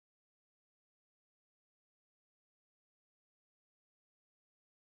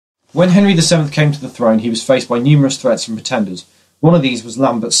When Henry VII came to the throne, he was faced by numerous threats from pretenders. One of these was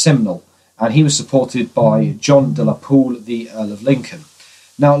Lambert Simnel, and he was supported by John de la Pole, the Earl of Lincoln.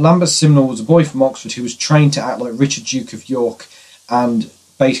 Now, Lambert Simnel was a boy from Oxford who was trained to act like Richard, Duke of York, and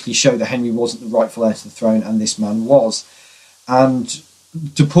basically show that Henry wasn't the rightful heir to the throne, and this man was. And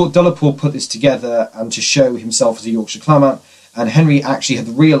de la Pole put this together and to show himself as a Yorkshire claimant, and Henry actually had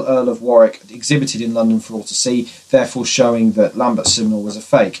the real Earl of Warwick exhibited in London for all to see, therefore showing that Lambert Simnel was a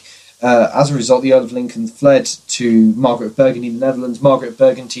fake. As a result, the Earl of Lincoln fled to Margaret of Burgundy in the Netherlands. Margaret of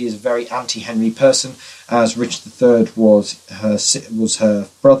Burgundy is a very anti-Henry person, as Richard III was her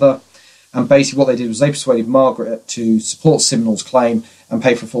brother. And basically what they did was they persuaded Margaret to support Simnel's claim and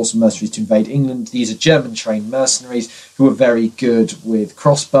pay for force and mercenaries to invade England. These are German-trained mercenaries who are very good with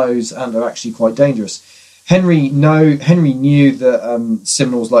crossbows and are actually quite dangerous. Henry knew that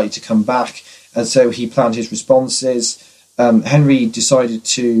Simnel was likely to come back, and so he planned his responses. Henry decided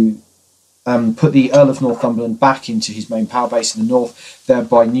to put the Earl of Northumberland back into his main power base in the north,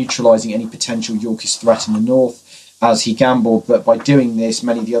 thereby neutralising any potential Yorkist threat in the north, as he gambled that by doing this,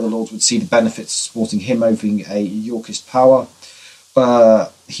 many of the other lords would see the benefits of supporting him over a Yorkist power.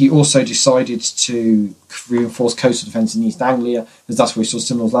 He also decided to reinforce coastal defence in East Anglia, as that's where he saw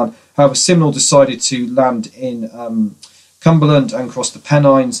Simnel's land. However, Simnel decided to land in Cumberland and cross the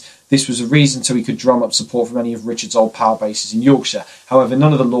Pennines. This was a reason so he could drum up support from any of Richard's old power bases in Yorkshire. However,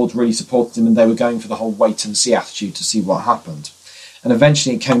 none of the lords really supported him, and they were going for the whole wait-and-see attitude to see what happened. And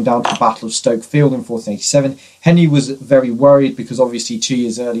eventually it came down to the Battle of Stoke Field in 1487. Henry was very worried because obviously 2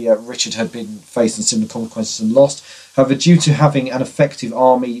 years earlier Richard had been facing similar consequences and lost. However, due to having an effective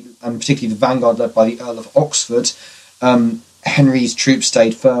army, and particularly the vanguard led by the Earl of Oxford, Henry's troops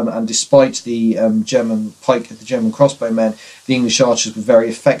stayed firm, and despite the German crossbowmen, the English archers were very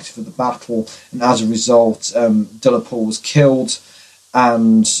effective at the battle, and as a result, de la Pole was killed,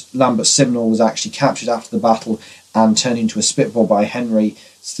 and Lambert Simnel was actually captured after the battle and turned into a spitball by Henry.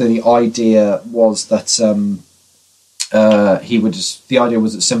 So the idea was that Simnel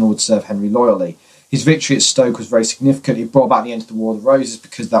would serve Henry loyally. His victory at Stoke was very significant. It brought about the end of the War of the Roses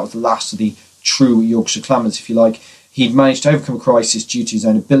because that was the last of the true Yorkshire claimants, if you like. He'd managed to overcome a crisis due to his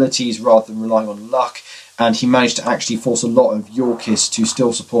own abilities rather than relying on luck, and he managed to actually force a lot of Yorkists to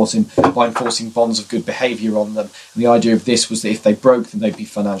still support him by enforcing bonds of good behaviour on them. And the idea of this was that if they broke them, they'd be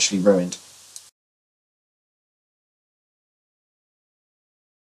financially ruined.